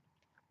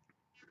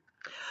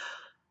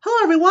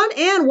everyone,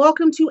 and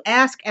welcome to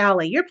Ask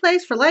Allie, your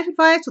place for life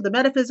advice with a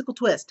metaphysical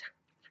twist.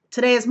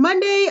 Today is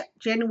Monday,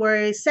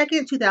 January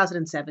 2nd,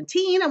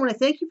 2017. I want to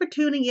thank you for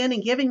tuning in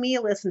and giving me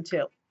a listen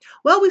to.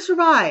 Well, we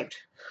survived.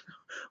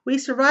 We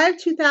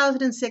survived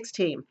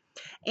 2016.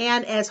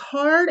 And as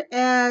hard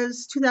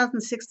as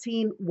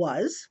 2016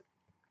 was,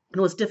 and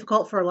it was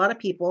difficult for a lot of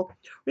people,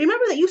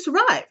 remember that you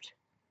survived.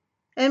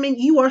 I mean,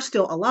 you are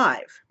still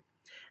alive.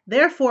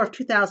 Therefore, if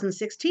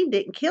 2016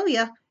 didn't kill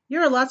you,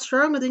 you're a lot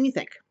stronger than you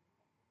think.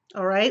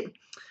 All right.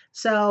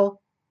 So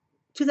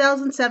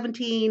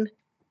 2017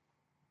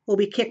 will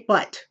be kick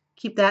butt.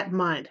 Keep that in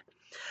mind.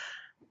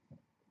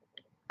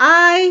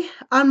 On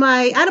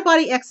my Out of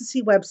Body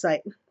Ecstasy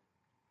website,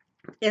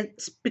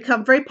 it's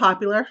become very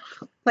popular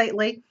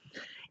lately,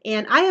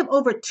 and I have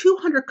over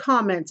 200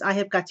 comments I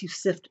have got to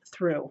sift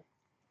through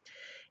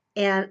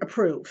and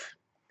approve.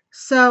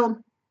 So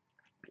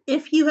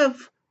if you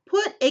have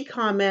put a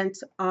comment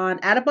on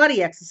Out of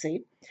Body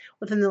Ecstasy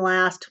within the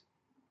last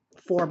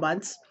 4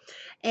 months,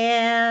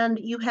 and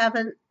you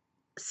haven't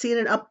seen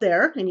it up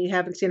there and you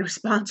haven't seen a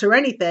response or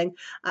anything,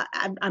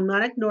 I'm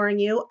not ignoring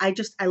you. I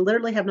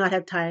literally have not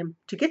had time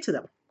to get to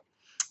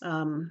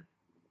them.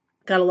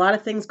 Got a lot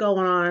of things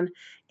going on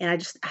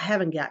and I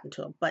haven't gotten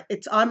to them, but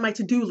it's on my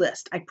to-do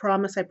list. I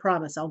promise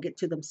I'll get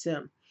to them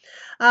soon.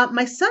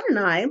 My son and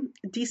I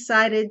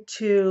decided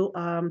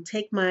to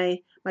take my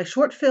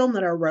short film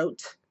that I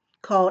wrote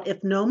called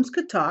If Gnomes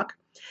Could Talk,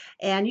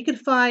 and you can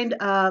find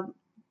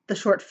the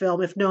short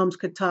film If Gnomes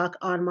Could Talk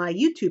on my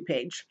YouTube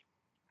page.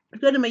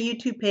 If you go to my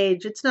YouTube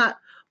page, it's not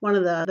one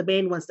of the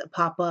main ones that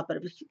pop up, but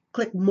if you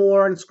click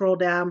more and scroll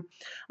down,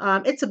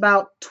 it's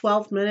about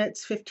 12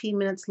 minutes, 15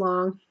 minutes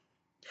long.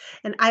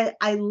 And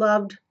I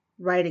loved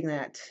writing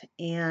that.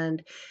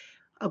 And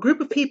a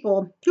group of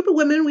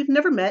women we've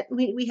never met,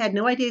 we had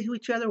no idea who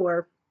each other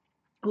were.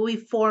 We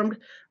formed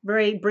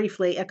very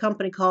briefly a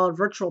company called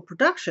Virtual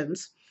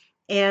Productions,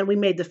 and we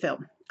made the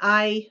film.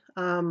 I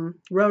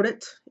wrote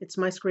it. It's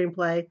my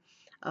screenplay.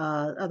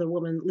 Other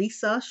woman,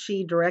 Lisa,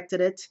 she directed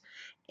it.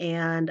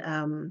 And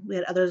we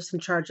had others in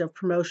charge of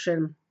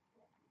promotion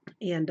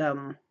and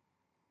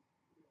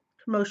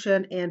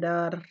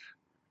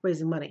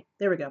raising money.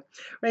 There we go.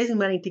 Raising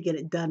money to get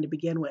it done to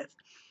begin with.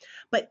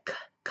 But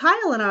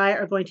Kyle and I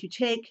are going to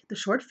take the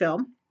short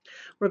film.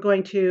 We're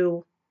going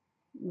to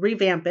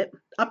revamp it,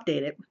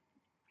 update it,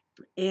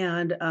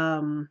 and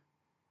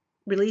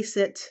release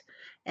it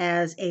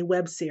as a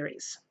web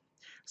series.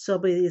 So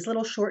it'll be these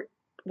little short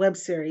web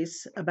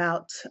series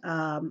about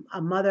a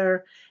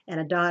mother and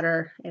a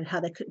daughter and how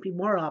they couldn't be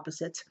more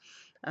opposite.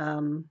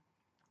 You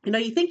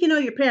think you know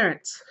your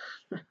parents.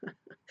 You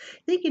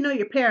think you know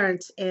your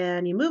parents,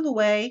 and you move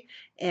away,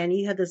 and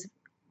you have this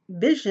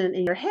vision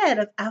in your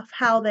head of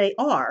how they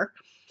are,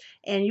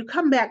 and you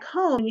come back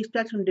home and you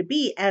expect them to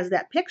be as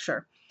that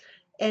picture,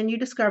 and you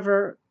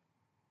discover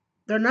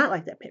they're not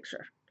like that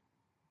picture.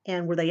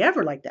 And were they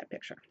ever like that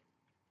picture?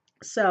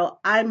 So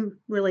I'm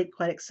really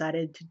quite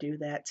excited to do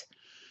that.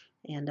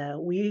 And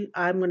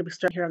I'm going to be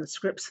starting here on the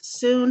scripts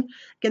soon.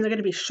 Again, they're going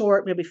to be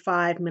short, maybe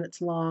 5 minutes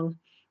long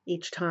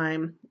each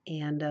time.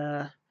 And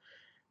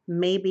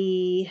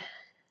maybe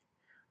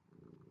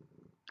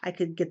I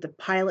could get the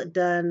pilot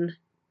done.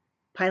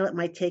 Pilot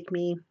might take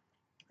me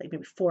like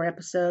maybe 4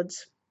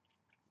 episodes.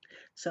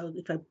 So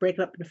if I break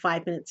it up into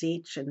 5 minutes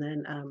each and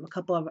then a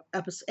couple of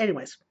episodes.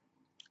 Anyways,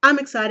 I'm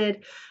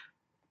excited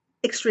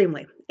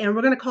extremely. And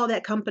we're going to call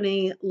that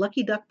company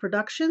Lucky Duck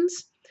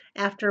Productions,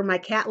 after my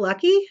cat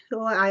Lucky,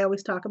 who I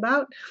always talk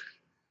about,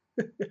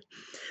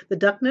 the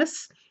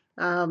duckness.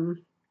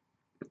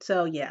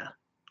 So yeah,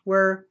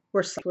 we're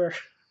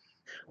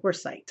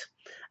psyched.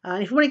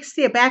 If you want to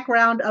see a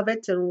background of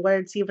it and what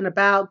it's even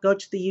about, go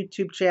to the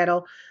YouTube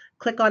channel,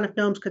 click on If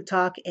Gnomes Could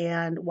Talk,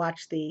 and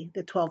watch the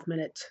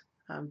 12-minute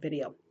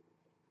video.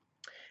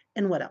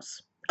 And what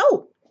else?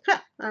 Oh, I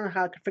don't know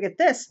how I could forget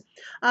this.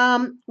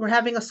 We're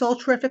having a Soul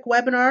Terrific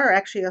webinar, or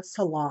actually a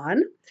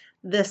salon,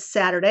 this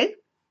Saturday,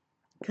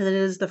 because it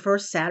is the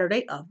first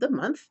Saturday of the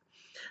month.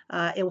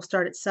 It will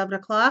start at 7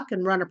 o'clock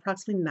and run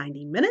approximately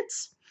 90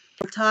 minutes.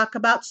 We'll talk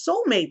about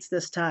soulmates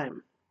this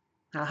time.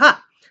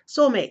 Aha!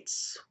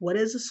 Soulmates. What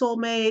is a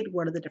soulmate?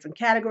 What are the different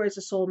categories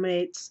of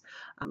soulmates?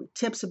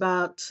 Tips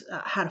about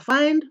how to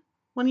find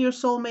one of your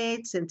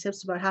soulmates, and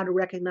tips about how to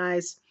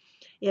recognize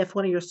if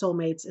one of your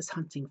soulmates is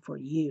hunting for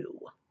you.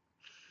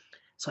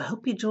 So I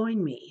hope you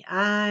join me.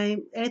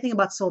 Anything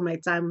about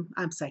soulmates, I'm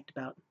psyched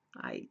about.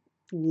 I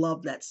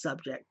love that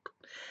subject.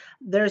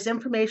 There's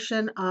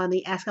information on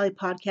the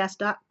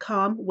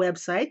AskAlliePodcast.com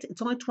website.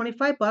 It's only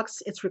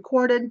 $25. It's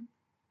recorded,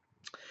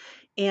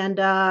 and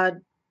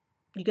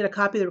you get a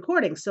copy of the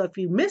recording. So if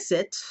you miss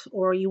it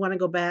or you want to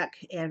go back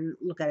and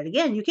look at it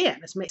again, you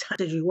can as many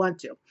times as you want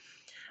to.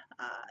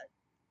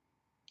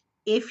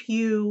 If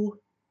you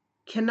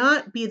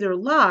cannot be there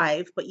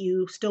live, but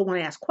you still want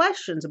to ask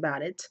questions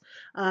about it,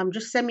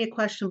 just send me a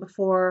question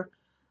before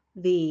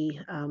the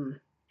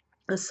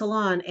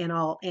salon, and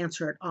I'll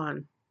answer it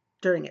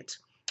during it.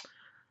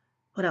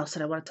 What else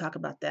did I want to talk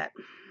about that?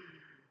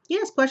 You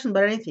can ask questions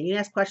about anything. You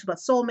can ask questions about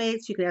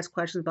soulmates. You can ask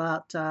questions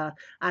about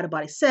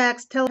out-of-body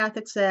sex,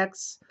 telepathic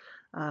sex,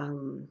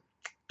 um,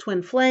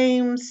 twin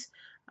flames,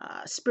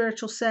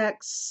 spiritual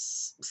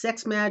sex,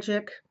 sex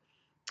magic,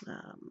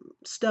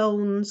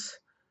 stones,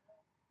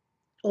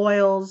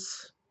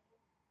 oils,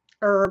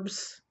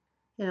 herbs,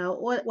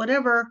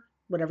 whatever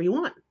you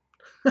want.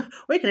 Or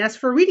you can ask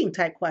for a reading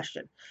type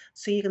question.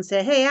 So you can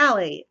say, "Hey,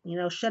 Allie,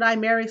 should I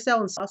marry so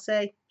and so?" I'll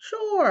say,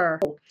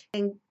 "Sure,"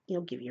 and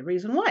give you a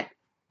reason why.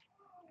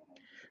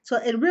 So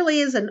it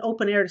really is an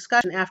open air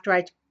discussion after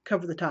I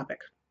cover the topic.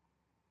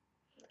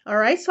 All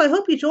right, so I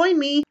hope you join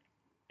me.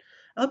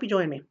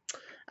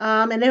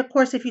 And then, of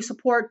course, if you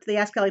support the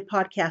Ask Allie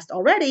podcast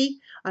already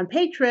on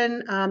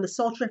Patreon, the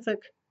Soul Terrific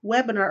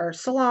webinar or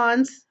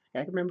salons, I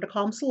remember to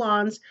call them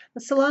salons,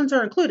 the salons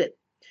are included.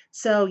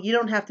 So you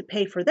don't have to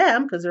pay for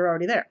them because they're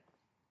already there.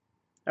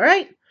 All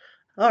right?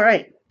 All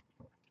right.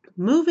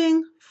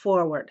 Moving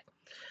forward.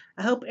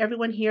 I hope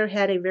everyone here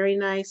had a very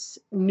nice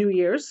New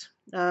Year's.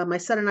 My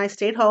son and I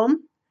stayed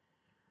home.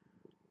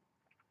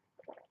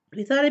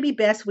 We thought it'd be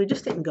best. We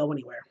just didn't go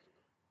anywhere.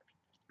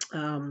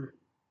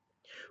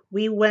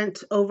 We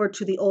went over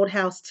to the old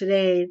house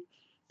today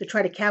to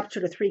try to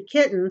capture the 3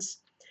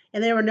 kittens,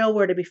 and they were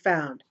nowhere to be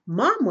found.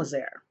 Mom was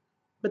there,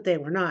 but they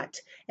were not.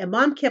 And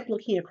Mom kept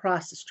looking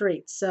across the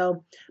street.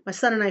 So my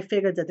son and I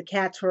figured that the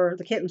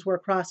kittens were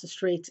across the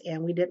street,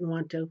 and we didn't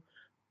want to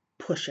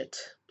push it.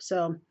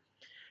 So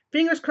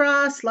fingers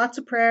crossed, lots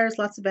of prayers,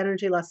 lots of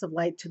energy, lots of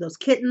light to those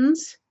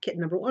kittens. Kitten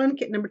number 1,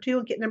 kitten number 2,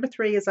 and kitten number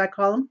 3, as I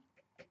call them.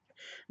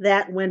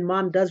 That when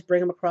Mom does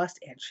bring them across,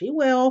 and she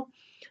will,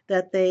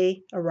 that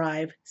they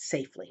arrive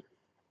safely.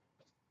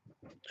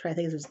 Try to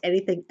think if there's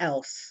anything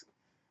else.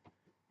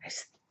 I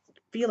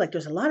feel like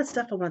there's a lot of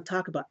stuff I want to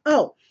talk about.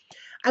 Oh,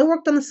 I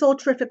worked on the Soul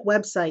Terrific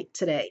website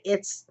today.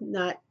 It's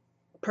not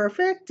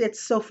perfect. It's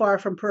so far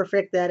from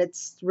perfect that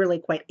it's really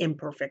quite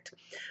imperfect.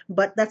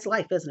 But that's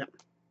life, isn't it?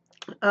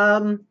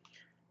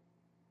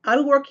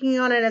 I'll be working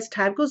on it as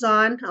time goes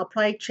on. I'll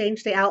probably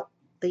change the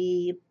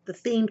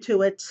theme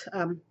to it,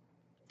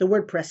 the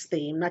WordPress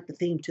theme, not the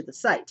theme to the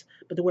site,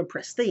 but the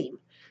WordPress theme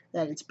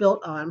that it's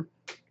built on.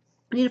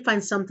 I need to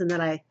find something that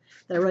I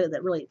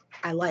really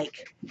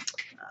like.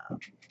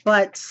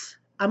 But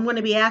I'm going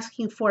to be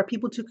asking for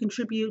people to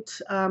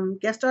contribute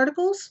guest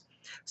articles.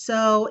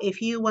 So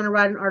if you want to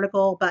write an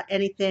article about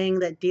anything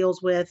that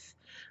deals with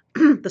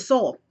the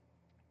soul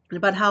and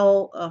about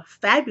how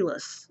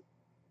fabulous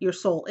your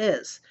soul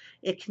is,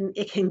 it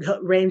can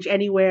range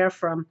anywhere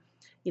from,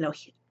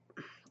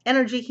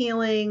 energy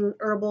healing,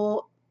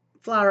 herbal,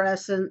 flower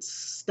essence,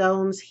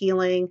 stones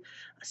healing,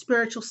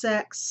 spiritual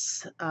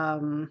sex,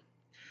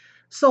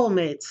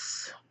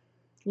 soulmates,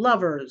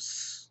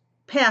 lovers,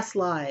 past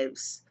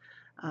lives,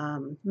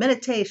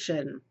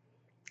 meditation,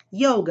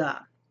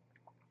 yoga,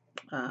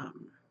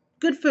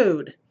 good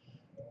food.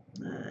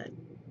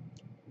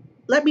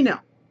 Let me know.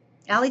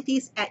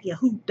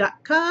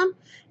 AllieThies@yahoo.com,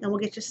 and we'll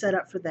get you set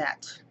up for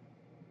that.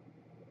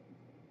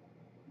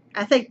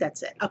 I think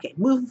that's it. Okay,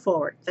 moving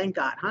forward. Thank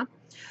God, huh?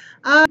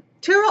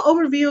 Tarot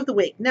overview of the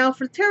week. Now,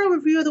 for the tarot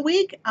review of the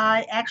week,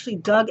 I actually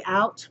dug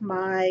out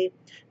my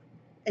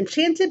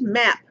Enchanted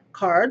Map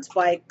cards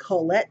by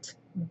Colette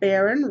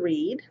Baron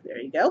Reed. There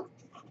you go.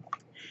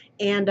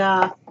 And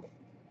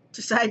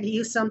decided to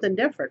use something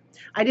different.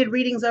 I did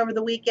readings over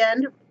the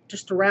weekend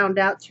just to round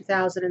out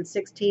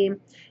 2016,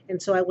 and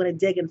so I went to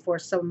digging for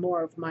some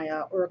more of my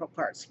oracle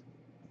cards.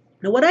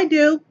 Now, what I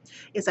do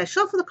is I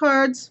shuffle the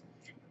cards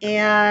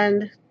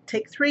and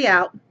take 3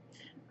 out.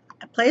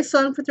 I play a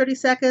song for 30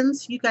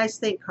 seconds. You guys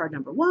think card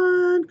number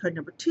 1, card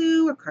number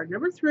 2, or card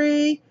number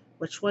 3.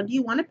 Which one do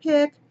you want to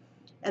pick?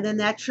 And then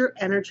that's your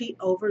energy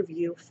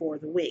overview for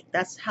the week.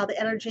 That's how the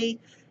energy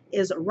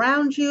is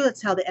around you.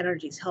 That's how the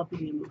energy is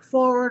helping you move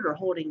forward or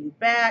holding you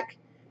back.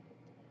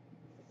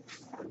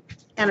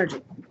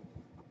 Energy.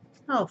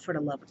 Oh, for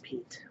the love of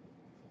Pete.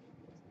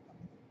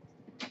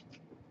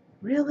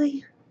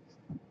 Really?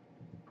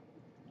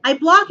 I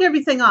block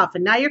everything off,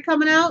 and now you're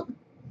coming out?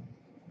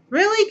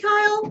 Really,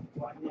 Kyle?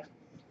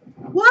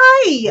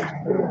 Why?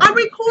 I'm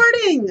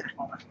recording.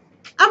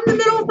 I'm in the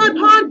middle of my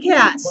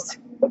podcast.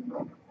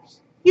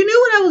 You knew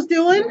what I was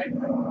doing.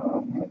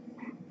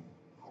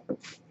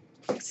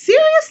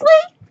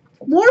 Seriously?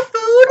 More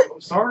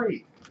food?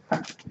 Sorry.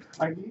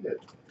 I need it.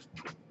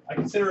 I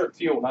consider it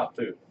fuel, not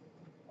food.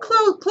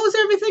 Close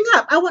everything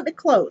up. I want it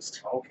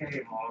closed.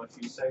 Okay, Mom,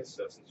 if you say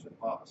so, since you're the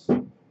boss.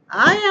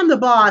 I am the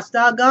boss,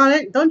 doggone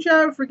it. Don't you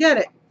ever forget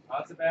it.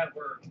 That's a bad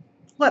word.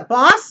 What,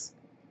 boss?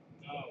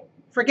 No.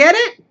 Forget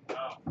it?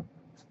 No.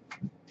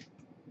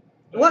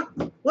 What?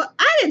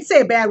 I didn't say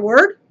a bad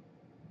word.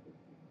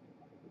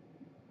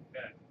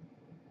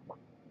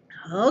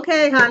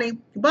 Okay, honey.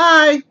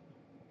 Goodbye.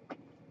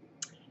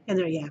 And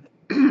there you have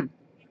it.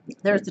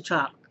 There's the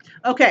chop.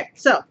 Okay,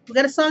 so we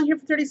got a song here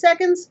for 30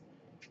 seconds.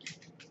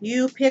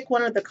 You pick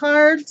one of the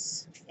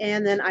cards,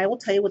 and then I will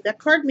tell you what that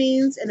card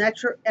means, and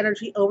that's your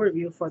energy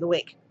overview for the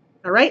week.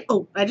 All right?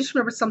 Oh, I just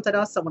remembered something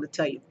else I want to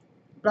tell you,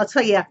 but I'll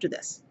tell you after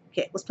this.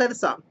 Okay, let's play the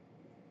song.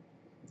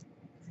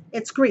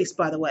 It's Grease,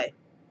 by the way.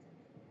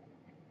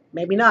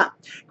 Maybe not.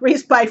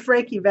 Grease by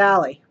Frankie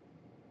Valli.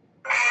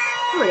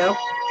 Here we go.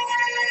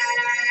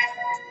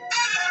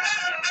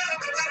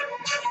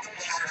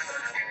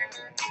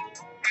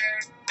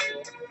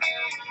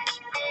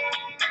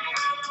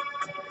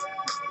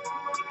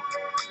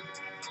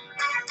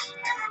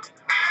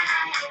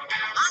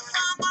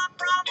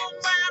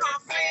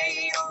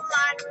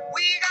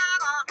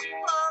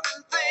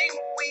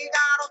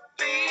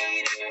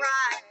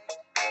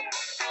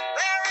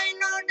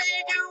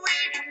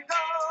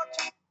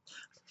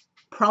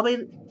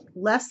 Probably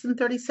less than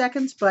 30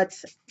 seconds, but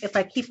if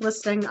I keep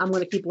listening, I'm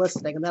going to keep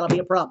listening, and that'll be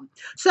a problem.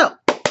 So,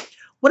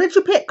 what did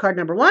you pick? Card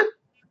number 1,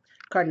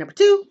 card number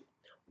 2,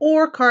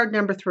 or card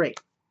number 3?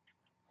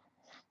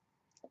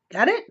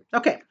 Got it?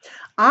 Okay.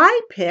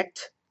 I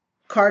picked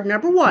card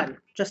number 1,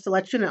 just to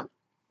let you know.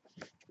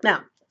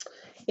 Now,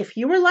 if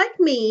you were like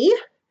me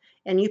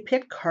and you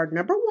picked card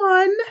number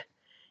 1,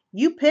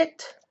 you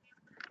picked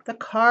the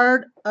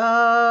card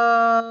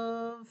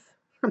of...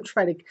 I'm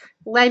trying to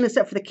line this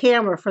up for the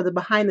camera for the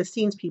behind the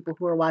scenes people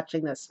who are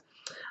watching this.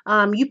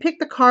 You picked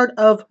the card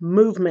of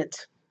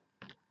movement.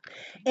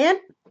 And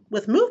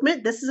with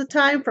movement, this is a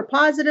time for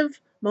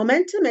positive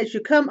momentum as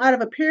you come out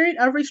of a period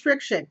of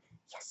restriction.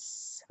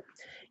 Yes.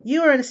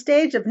 You are in a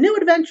stage of new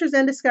adventures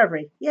and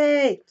discovery.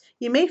 Yay.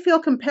 You may feel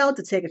compelled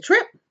to take a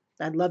trip.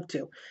 I'd love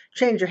to.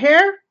 Change your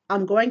hair.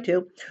 I'm going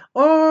to.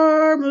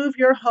 Or move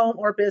your home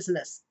or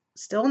business.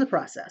 Still in the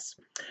process.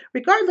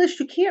 Regardless,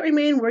 you can't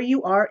remain where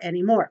you are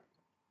anymore.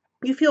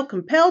 You feel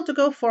compelled to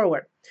go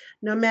forward.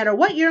 No matter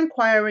what your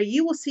inquiry,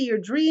 you will see your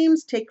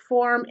dreams take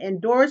form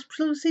and doors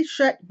previously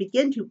shut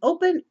begin to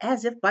open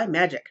as if by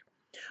magic.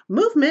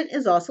 Movement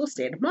is also a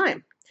state of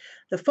mind.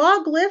 The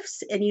fog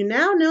lifts and you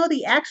now know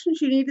the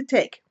actions you need to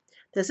take.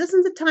 This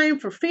isn't the time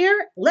for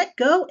fear. Let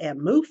go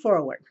and move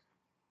forward.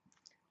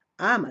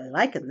 I'm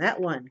liking that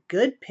one.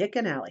 Good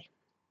picking, Allie.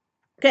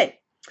 Okay,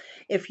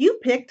 if you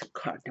picked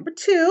card number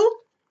 2,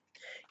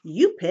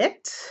 you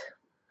picked,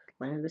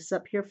 line this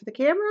up here for the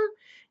camera,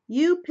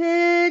 you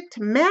picked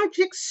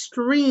Magic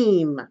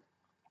Stream.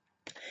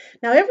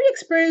 Now, every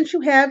experience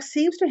you have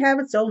seems to have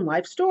its own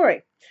life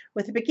story,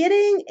 with a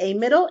beginning, a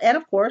middle, and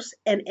of course,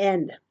 an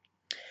end.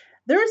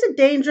 There is a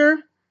danger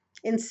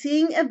in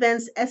seeing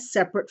events as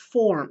separate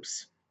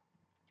forms.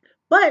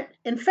 But,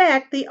 in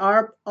fact, they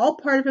are all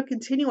part of a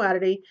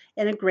continuity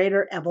and a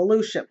greater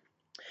evolution.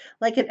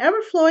 Like an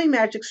ever-flowing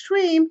magic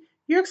stream,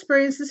 your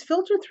experiences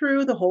filter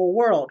through the whole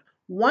world,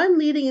 one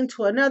leading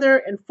into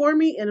another,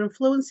 informing and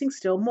influencing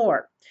still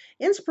more.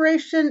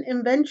 Inspiration,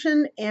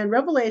 invention, and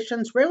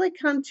revelations rarely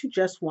come to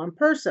just one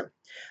person.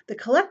 The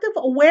collective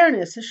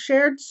awareness is a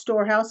shared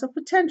storehouse of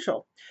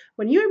potential.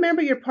 When you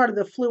remember you're part of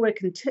the fluid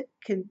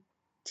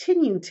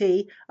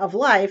continuity of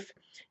life,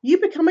 you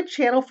become a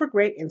channel for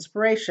great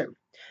inspiration.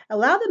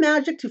 Allow the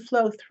magic to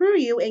flow through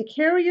you and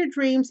carry your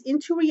dreams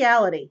into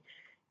reality.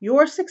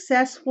 Your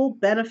success will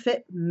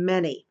benefit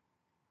many.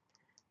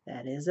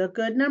 That is a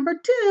good number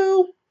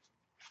 2.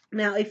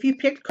 Now, if you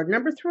picked card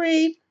number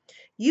 3,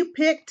 you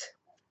picked,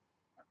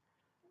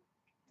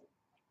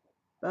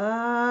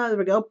 there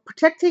we go,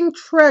 Protecting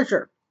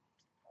Treasure.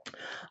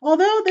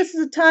 Although this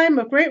is a time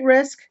of great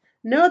risk,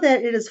 know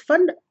that it is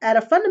at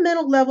a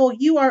fundamental level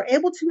you are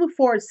able to move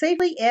forward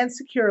safely and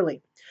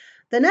securely.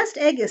 The nest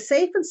egg is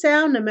safe and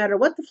sound no matter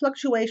what the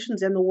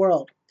fluctuations in the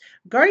world.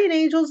 Guardian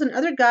angels and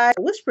other guides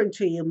are whispering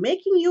to you,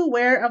 making you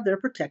aware of their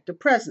protective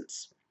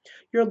presence.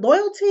 Your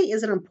loyalty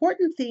is an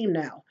important theme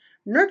now.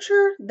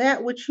 Nurture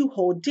that which you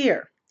hold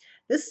dear.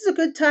 This is a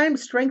good time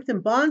to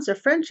strengthen bonds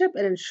of friendship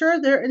and ensure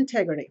their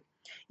integrity.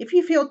 If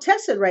you feel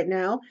tested right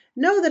now,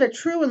 know that a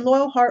true and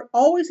loyal heart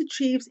always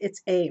achieves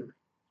its aim.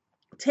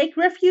 Take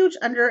refuge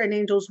under an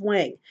angel's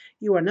wing.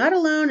 You are not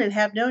alone and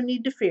have no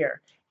need to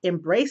fear.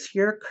 Embrace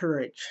your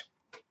courage.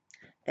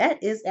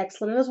 That is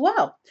excellent as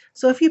well.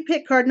 So if you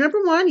pick card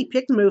number 1, you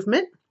picked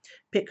movement.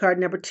 Pick card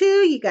number 2,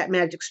 you got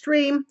Magic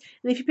Stream.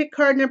 And if you pick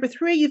card number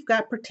 3, you've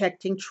got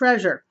Protecting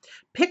Treasure.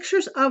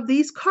 Pictures of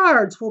these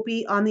cards will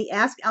be on the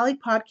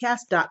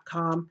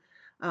AskAlliePodcast.com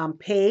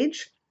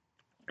page,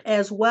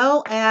 as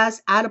well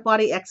as Out of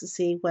Body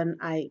Ecstasy when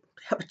I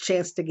have a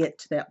chance to get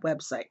to that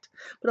website.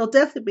 But it'll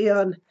definitely be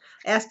on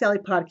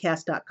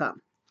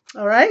AskAlliePodcast.com.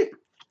 All right?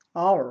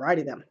 All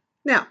righty then.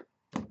 Now,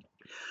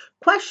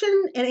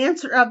 question and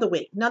answer of the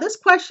week. Now, this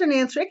question and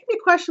answer, it can be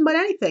a question about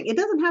anything. It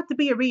doesn't have to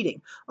be a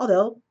reading,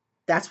 although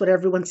that's what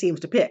everyone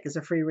seems to pick is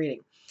a free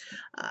reading.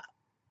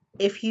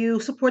 If you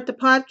support the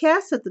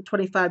podcast at the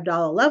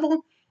 $25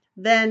 level,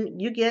 then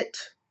you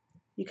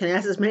can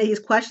ask as many of these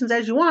questions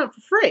as you want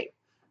for free,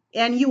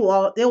 and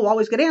they'll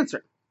always get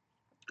answered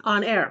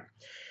on air.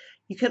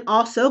 You can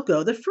also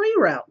go the free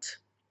route.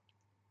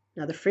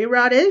 Now, the free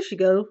route is you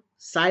go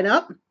sign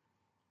up,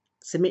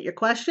 submit your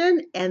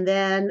question, and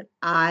then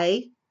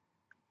I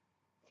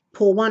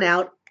pull one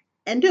out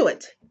and do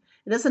it.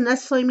 It doesn't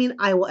necessarily mean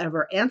I will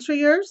ever answer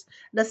yours.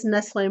 It doesn't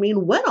necessarily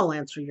mean when I'll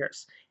answer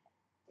yours.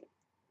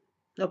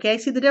 Okay,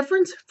 see the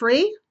difference?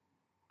 Free.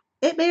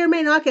 It may or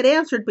may not get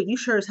answered, but you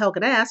sure as hell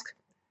can ask.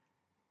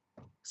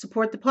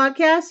 Support the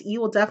podcast,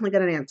 you will definitely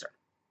get an answer.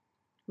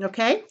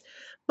 Okay?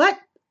 But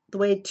the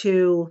way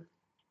to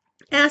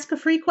ask a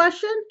free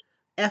question,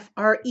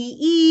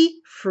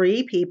 FREE,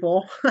 free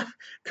people,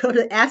 go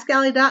to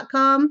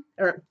askally.com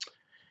or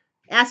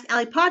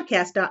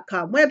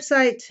askallipodcast.com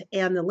website,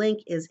 and the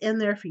link is in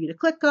there for you to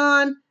click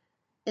on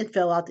and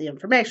fill out the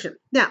information.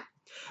 Now,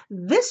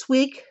 this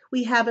week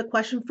we have a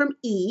question from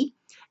E,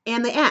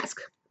 and they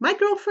ask, my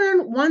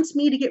girlfriend wants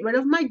me to get rid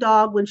of my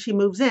dog when she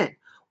moves in.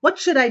 What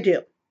should I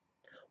do?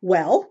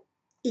 Well,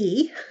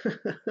 E,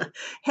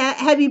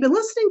 have you been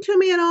listening to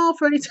me at all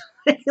for any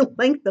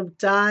length of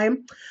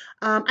time?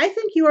 I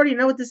think you already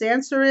know what this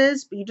answer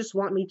is, but you just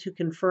want me to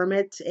confirm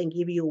it and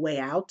give you a way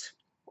out.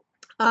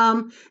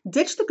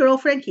 Ditch the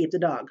girlfriend, keep the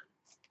dog.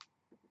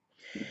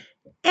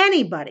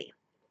 Anybody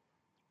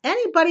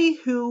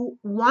who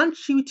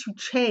wants you to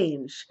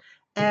change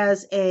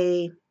as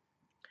a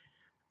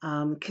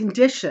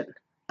condition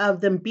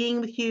of them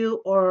being with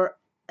you or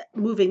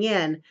moving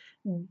in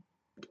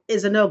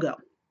is a no-go.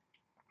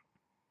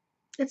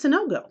 It's a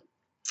no-go.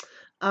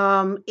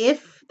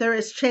 If there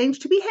is change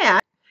to be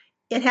had,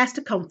 it has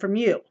to come from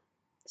you.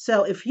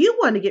 So if you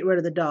want to get rid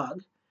of the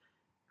dog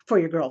for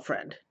your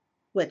girlfriend,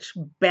 which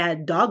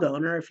bad dog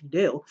owner if you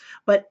do,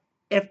 but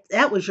if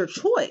that was your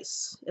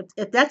choice,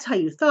 if that's how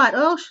you thought,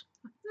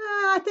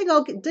 I think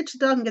I'll ditch the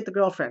dog and get the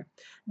girlfriend,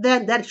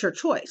 then that's your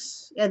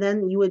choice. And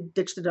then you would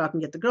ditch the dog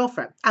and get the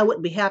girlfriend. I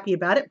wouldn't be happy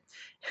about it,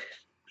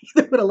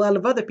 either would a lot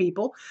of other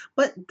people,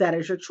 but that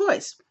is your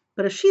choice.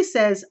 But if she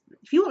says,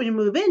 if you want me to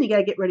move in, you got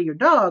to get rid of your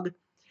dog,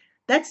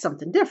 that's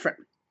something different.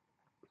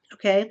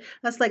 Okay,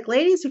 that's like,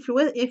 ladies, if you're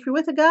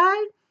with a guy,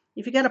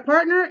 if you got a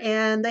partner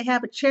and they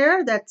have a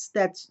chair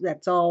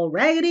that's all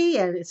raggedy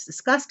and it's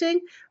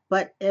disgusting,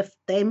 but if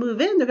they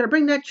move in, they're going to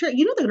bring that chair.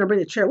 You know they're going to bring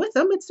the chair with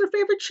them. It's their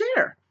favorite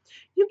chair.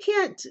 You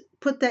can't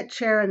put that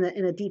chair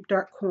in a deep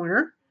dark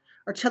corner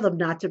or tell them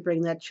not to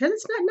bring that chair.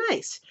 That's not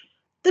nice.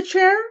 The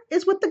chair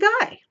is with the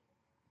guy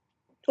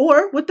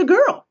or with the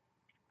girl.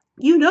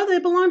 You know they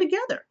belong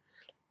together.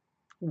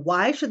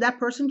 Why should that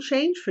person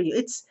change for you?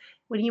 It's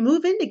when you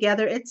move in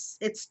together, it's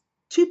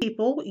two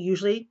people,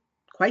 usually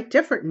quite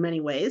different in many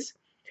ways,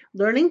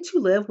 learning to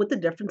live with the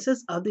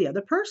differences of the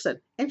other person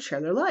and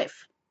share their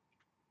life.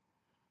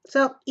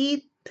 So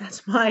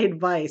that's my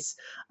advice.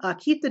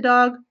 Keep the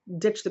dog,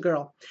 ditch the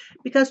girl.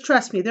 Because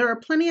trust me, there are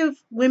plenty of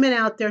women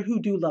out there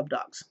who do love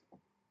dogs.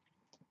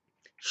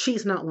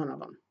 She's not one of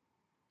them.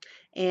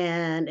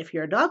 And if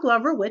you're a dog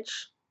lover,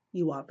 which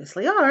you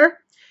obviously are,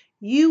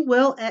 you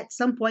will at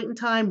some point in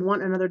time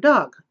want another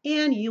dog.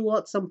 And you will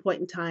at some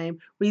point in time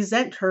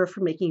resent her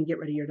for making you get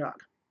rid of your dog.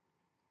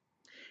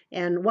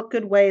 And what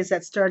good way is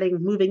that starting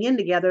moving in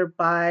together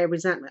by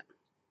resentment?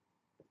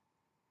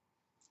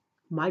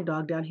 My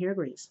dog down here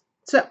agrees.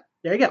 So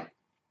there you go.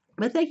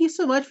 But thank you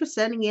so much for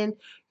sending in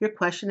your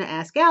question to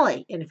Ask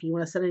Allie. And if you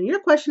want to send in your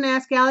question to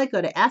Ask Allie,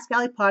 go to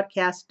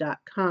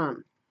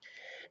askallipodcast.com.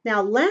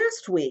 Now,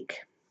 last week,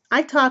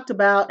 I talked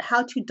about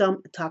how to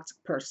dump a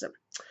toxic person.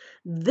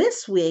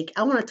 This week,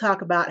 I want to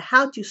talk about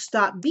how to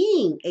stop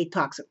being a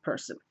toxic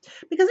person.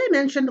 Because I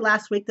mentioned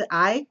last week that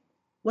I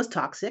was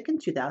toxic in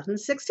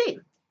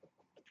 2016.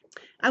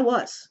 I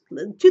was.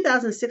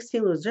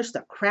 2016 was just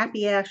a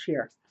crappy ass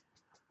year.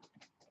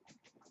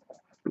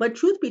 But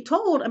truth be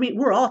told, I mean,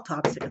 we're all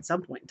toxic at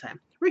some point in time.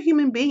 We're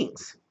human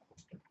beings.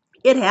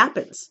 It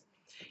happens.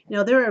 You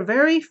know, there are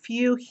very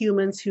few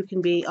humans who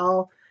can be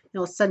all,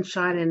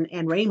 sunshine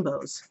and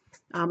rainbows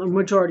a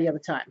majority of the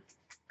time.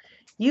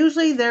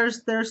 Usually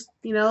there's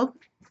the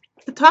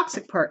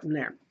toxic part in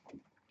there.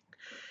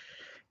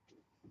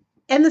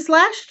 And this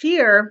last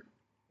year,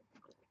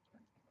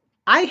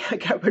 I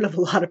got rid of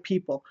a lot of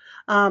people.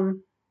 I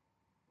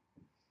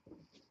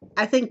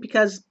think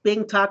because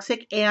being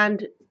toxic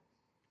and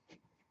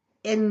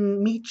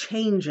in me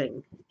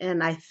changing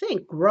and I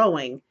think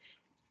growing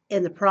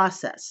in the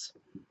process.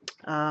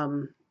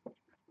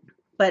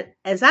 But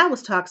as I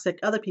was toxic,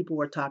 other people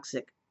were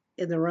toxic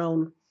in their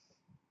own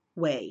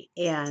way.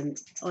 And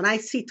when I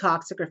see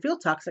toxic or feel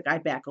toxic, I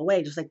back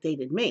away just like they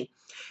did me.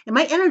 And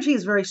my energy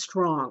is very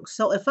strong.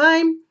 So if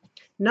I'm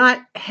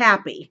not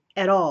happy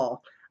at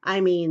all,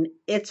 I mean,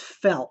 it's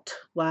felt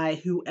by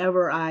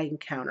whoever I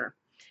encounter.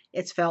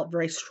 It's felt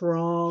very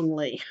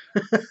strongly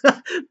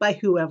by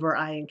whoever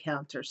I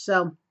encounter.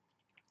 So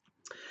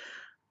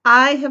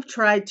I have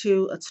tried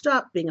to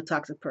stop being a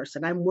toxic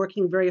person. I'm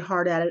working very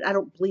hard at it. I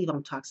don't believe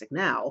I'm toxic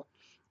now.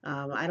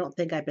 I don't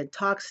think I've been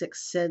toxic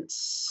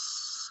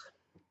since,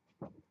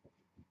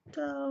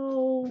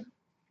 what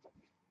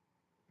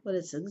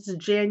is it? This is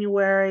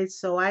January,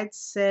 so I'd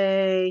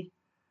say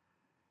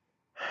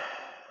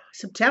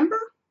September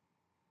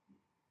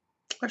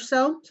or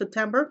so,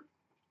 September.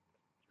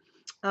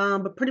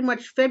 But pretty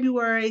much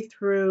February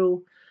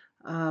through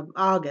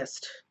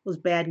August was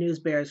bad news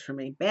bears for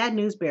me. Bad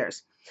news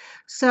bears.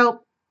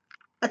 So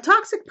a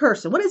toxic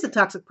person, what is a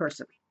toxic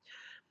person?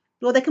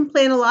 Well, they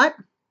complain a lot.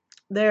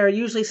 They're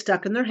usually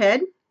stuck in their head.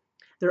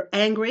 They're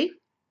angry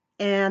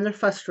and they're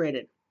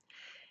frustrated.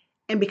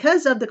 And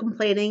because of the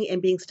complaining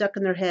and being stuck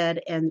in their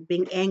head and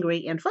being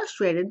angry and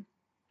frustrated,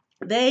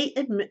 they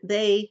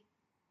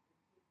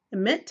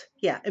Emit,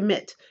 yeah,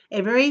 emit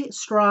a very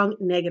strong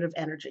negative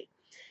energy.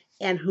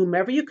 And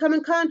whomever you come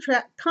in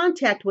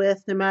contact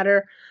with, no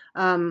matter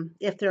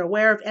if they're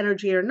aware of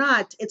energy or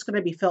not, it's going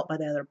to be felt by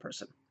the other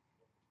person.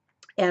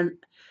 And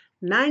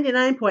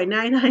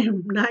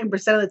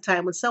 99.999% of the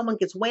time, when someone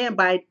gets whammed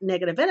by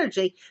negative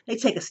energy, they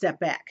take a step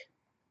back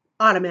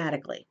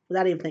automatically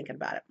without even thinking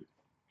about it.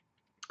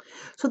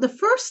 So, the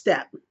first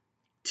step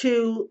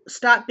to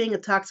stop being a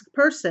toxic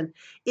person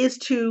is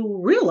to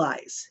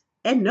realize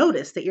and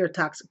notice that you're a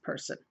toxic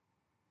person.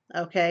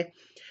 Okay.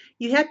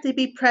 You have to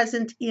be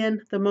present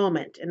in the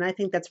moment. And I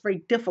think that's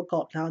very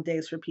difficult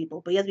nowadays for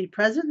people, but you have to be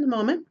present in the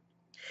moment.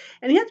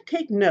 And you have to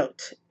take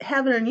note.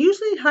 Have an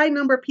unusually high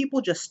number of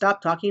people just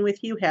stop talking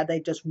with you? Have they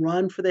just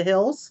run for the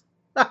hills?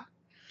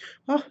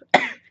 Well,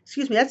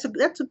 excuse me, that's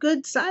a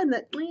good sign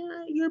that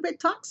you're a bit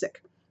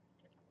toxic.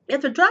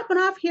 If they're dropping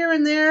off here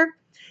and there,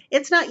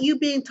 it's not you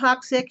being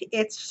toxic.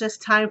 It's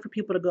just time for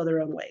people to go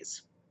their own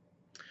ways.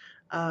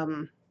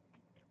 Um,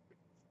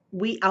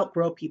 we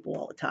outgrow people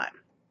all the time.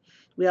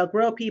 We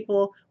outgrow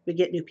people. We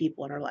get new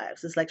people in our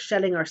lives. It's like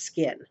shedding our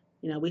skin.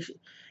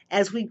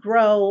 As we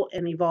grow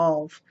and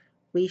evolve,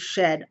 we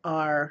shed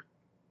our,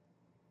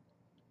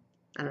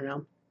 I don't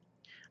know,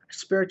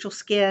 spiritual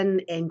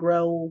skin and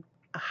grow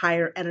a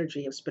higher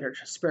energy of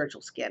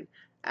spiritual skin.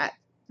 That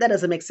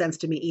doesn't make sense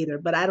to me either,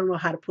 but I don't know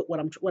how to put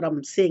what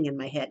I'm seeing in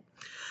my head.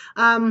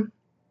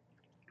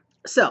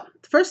 So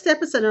the first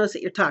step is to notice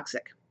that you're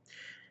toxic.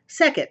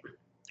 Second,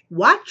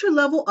 watch your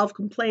level of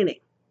complaining.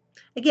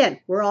 Again,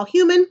 we're all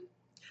human.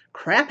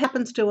 Crap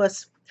happens to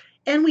us,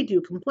 and we do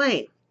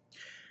complain.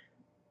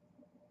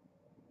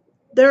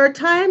 There are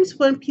times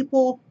when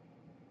people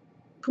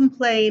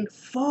complain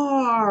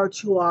far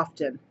too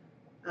often,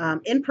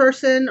 in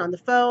person, on the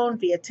phone,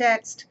 via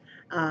text,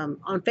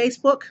 on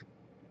Facebook.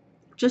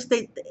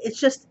 It's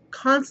just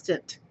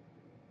constant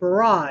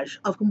barrage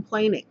of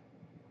complaining.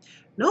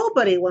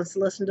 Nobody wants to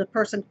listen to a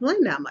person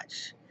complain that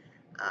much.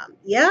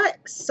 Yeah,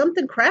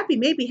 something crappy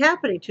may be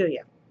happening to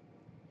you.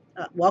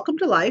 Welcome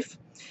to life.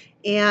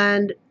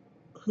 And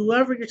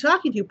whoever you're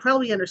talking to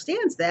probably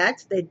understands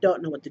that. They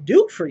don't know what to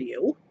do for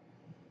you.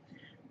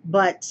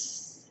 But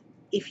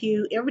if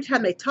every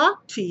time they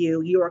talk to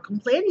you, you are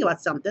complaining about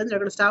something, they're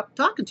going to stop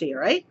talking to you,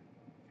 right?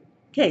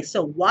 Okay,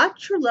 so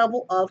watch your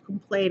level of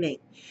complaining.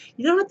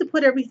 You don't have to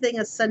put everything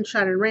as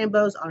sunshine and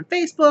rainbows on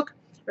Facebook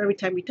or every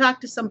time you talk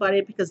to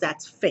somebody, because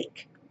that's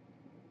fake.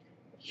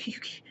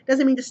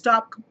 Doesn't mean to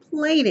stop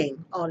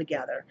complaining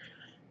altogether.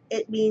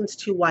 It means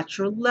to watch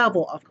your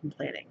level of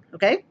complaining,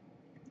 okay?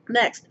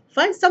 Next,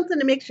 find something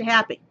that makes you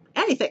happy.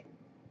 Anything.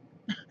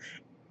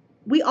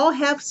 We all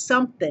have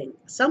something,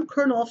 some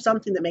kernel of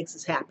something that makes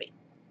us happy.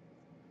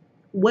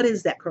 What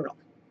is that kernel?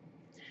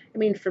 I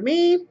mean, for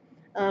me,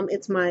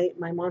 it's my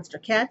monster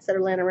cats that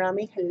are laying around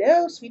me.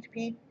 Hello, sweet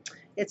pea.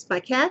 It's my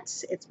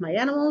cats. It's my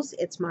animals.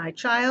 It's my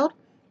child.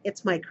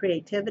 It's my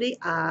creativity.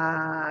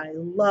 I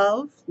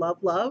love, love,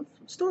 love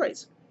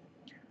stories.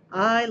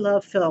 I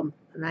love film,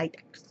 and I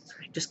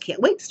just can't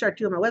wait to start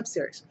doing my web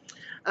series.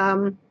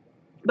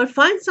 But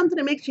find something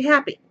that makes you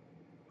happy,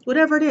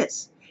 whatever it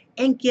is,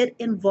 and get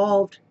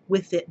involved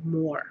with it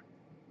more.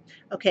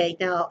 Okay,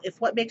 now if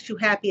what makes you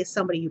happy is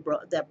somebody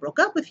that broke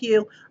up with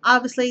you,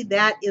 obviously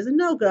that is a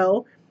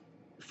no-go.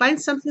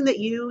 Find something that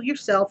you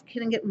yourself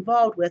can get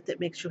involved with that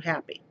makes you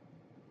happy.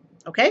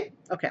 Okay?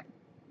 Okay.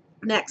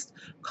 Next,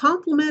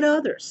 compliment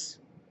others.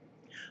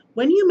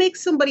 When you make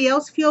somebody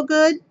else feel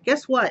good,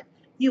 guess what?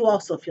 You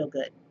also feel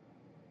good.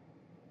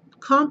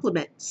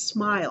 Compliment,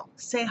 smile,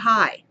 say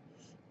hi.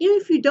 Even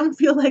if you don't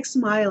feel like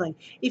smiling,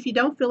 if you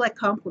don't feel like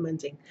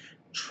complimenting,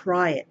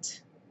 try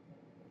it.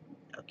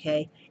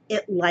 Okay?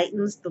 It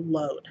lightens the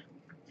load.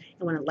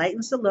 And when it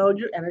lightens the load,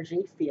 your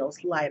energy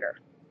feels lighter.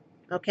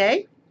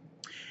 Okay?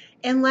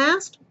 And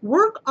last,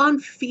 work on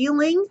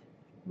feeling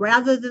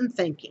rather than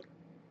thinking.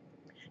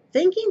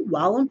 Thinking,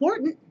 while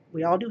important,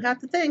 we all do have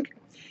to think.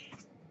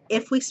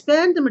 If we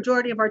spend the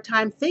majority of our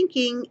time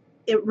thinking,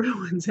 it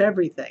ruins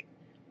everything.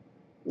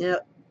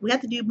 We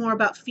have to do more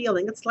about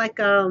feeling. It's like,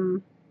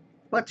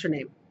 what's her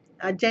name?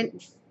 I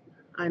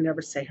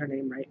never say her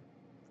name right.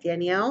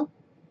 Danielle?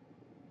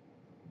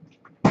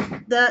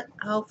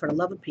 For the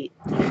love of Pete.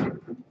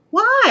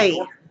 Why?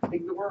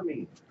 Ignore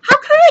me. How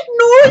can I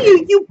ignore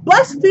you? You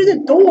bust through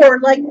the door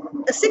like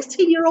a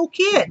 16-year-old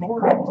kid.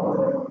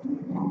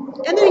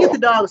 And then you get the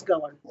dogs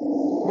going.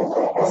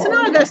 So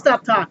now I gotta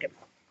stop talking.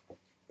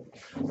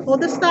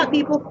 Hold this thought,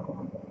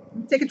 people.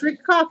 Take a drink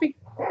of coffee.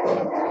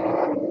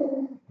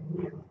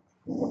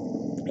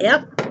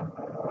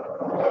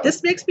 Yep.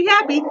 This makes me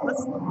happy.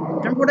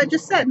 Remember what I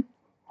just said.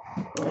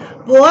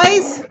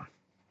 Boys,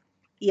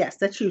 yes,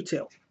 that's you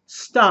too.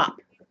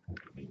 Stop.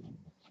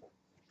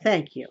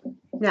 Thank you.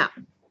 Now,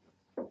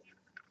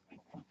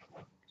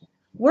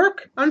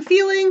 work on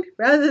feeling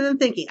rather than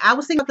thinking. I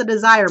was thinking about the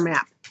desire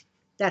map.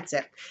 That's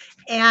it.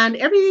 And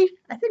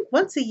I think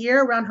once a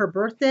year around her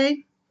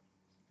birthday,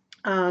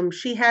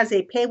 she has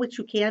a pay what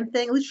you can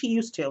thing, at least she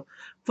used to,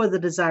 for the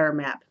desire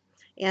map.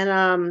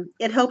 And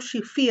it helps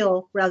you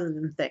feel rather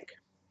than think.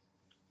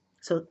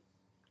 So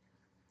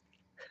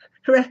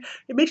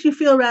It makes you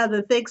feel rather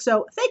than think.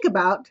 So think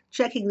about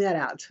checking that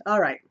out. All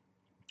right.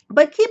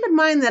 But keep in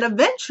mind that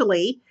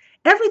eventually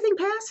everything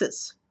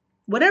passes.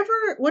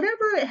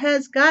 Whatever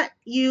has got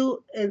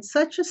you in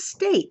such a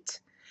state,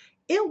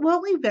 it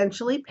will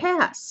eventually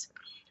pass.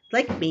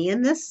 Like me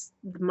in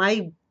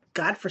my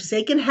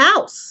godforsaken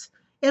house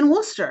in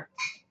Worcester.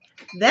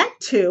 That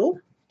too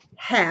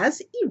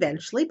has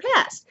eventually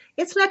passed.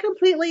 It's not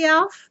completely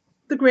off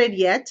the grid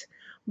yet,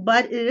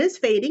 but it is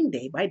fading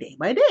day by day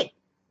by day.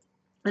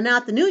 And now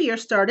that the new year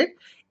started,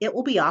 it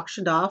will be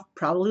auctioned off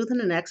probably within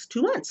the next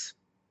 2 months.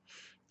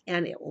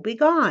 And it will be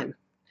gone.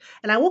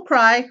 And I will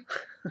cry.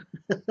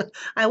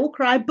 I will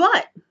cry,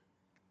 but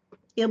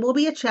it will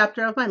be a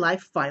chapter of my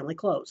life finally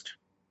closed.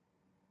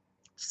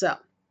 So,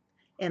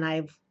 and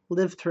I've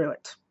lived through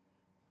it.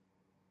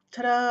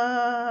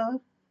 Ta-da!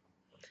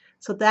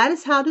 So that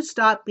is how to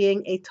stop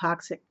being a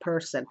toxic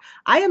person.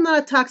 I am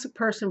not a toxic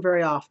person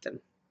very often.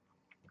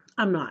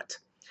 I'm not.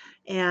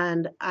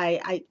 And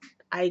I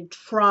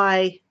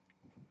try,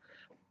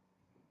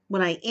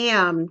 when I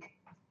am,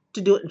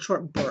 to do it in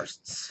short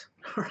bursts,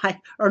 right?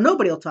 Or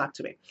nobody will talk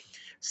to me.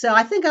 So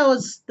I think I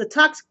was the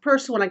toxic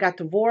person when I got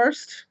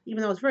divorced,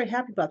 even though I was very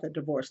happy about the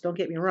divorce, don't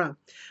get me wrong.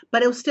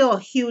 But it was still a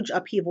huge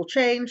upheaval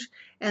change.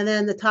 And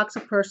then the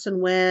toxic person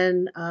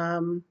when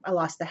I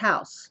lost the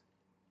house.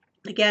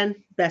 Again,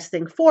 best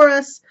thing for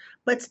us,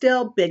 but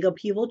still big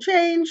upheaval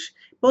change,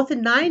 both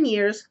in 9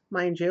 years,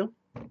 mind you.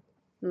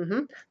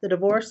 The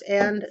divorce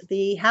and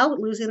the house,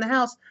 losing the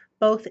house,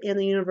 both in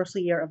the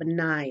universal year of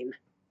 9.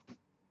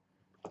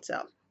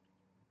 So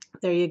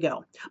there you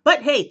go.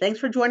 But hey, thanks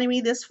for joining me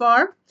this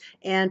far.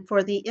 And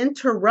for the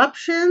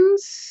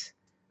interruptions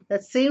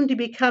that seem to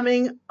be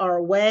coming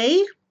our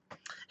way,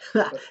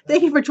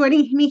 thank you for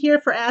joining me here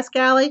for Ask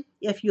Allie.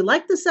 If you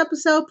like this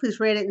episode, please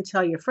rate it and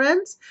tell your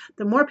friends.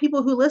 The more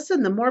people who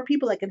listen, the more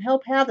people that can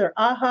help have their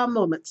aha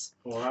moments.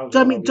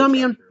 Join me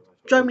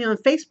on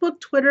Facebook,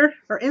 Twitter,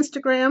 or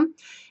Instagram.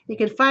 You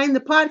can find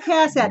the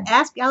podcast at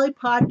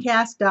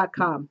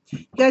AskAlliePodcast.com.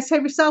 You guys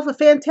have yourself a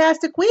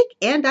fantastic week,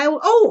 and I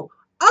will...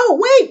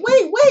 wait.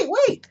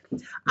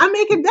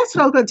 That's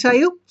what I was going to tell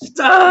you.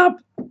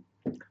 Stop.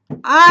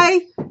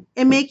 I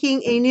am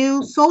making a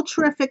new Soul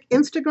Terrific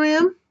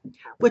Instagram,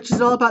 which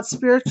is all about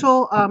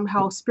spiritual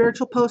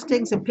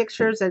postings and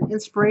pictures and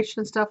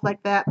inspiration and stuff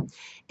like that,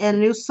 and a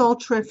new Soul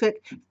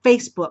Terrific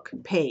Facebook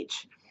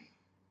page.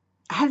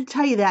 I had to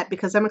tell you that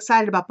because I'm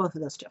excited about both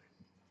of those two.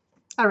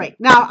 All right,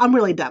 now I'm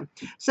really done.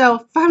 So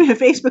find me on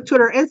Facebook,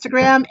 Twitter,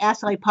 Instagram,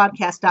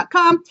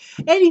 AskAlliePodcast.com.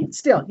 And you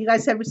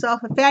guys have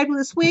yourself a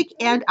fabulous week,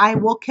 and I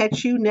will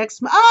catch you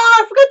next month. Oh,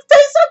 I forgot to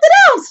tell you something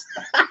else.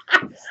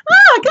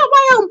 I got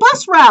my own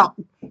bus route.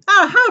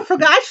 Oh, how I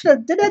forgot. I should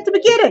have did that at the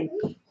beginning.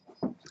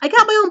 I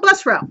got my own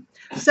bus route.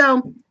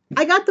 So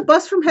I got the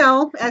bus from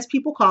hell, as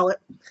people call it.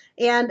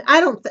 And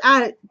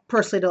I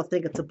personally don't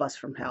think it's a bus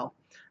from hell.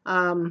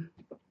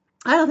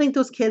 I don't think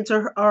those kids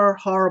are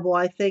horrible.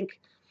 I think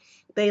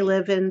they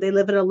live in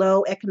a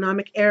low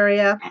economic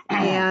area,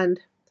 and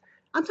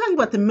I'm talking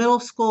about the middle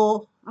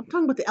school. I'm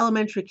talking about the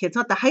elementary kids,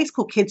 not the high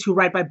school kids who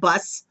ride my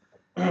bus.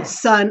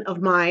 Son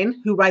of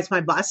mine who rides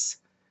my bus.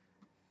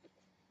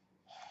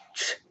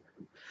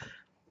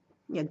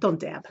 Yeah, don't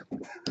dab.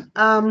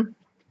 But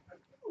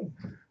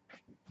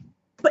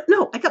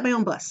no, I got my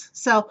own bus,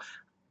 so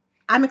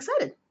I'm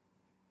excited.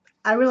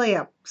 I really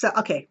am. So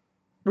okay,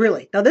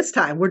 really. Now this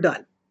time we're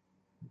done.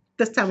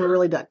 This time we're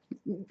really done.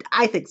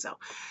 I think so.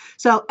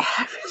 So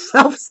have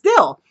yourself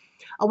still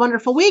a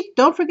wonderful week.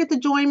 Don't forget to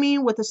join me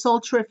with the Soul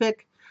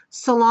Terrific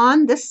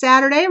Salon this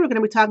Saturday. We're going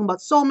to be talking about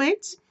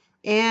soulmates.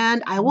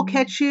 And I will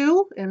catch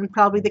you, and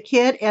probably the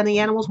kid and the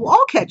animals will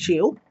all catch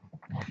you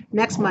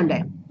next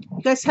Monday.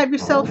 You guys have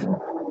yourself...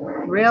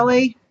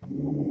 Really?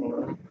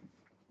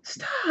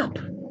 Stop.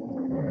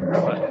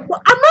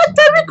 Well, I'm not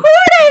done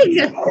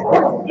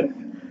recording.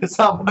 It's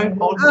not my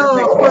fault.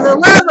 Oh, for the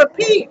love of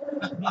Pete.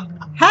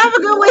 Have a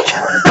good week,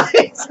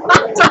 guys.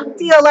 I'll talk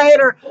to you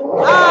later.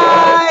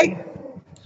 Bye.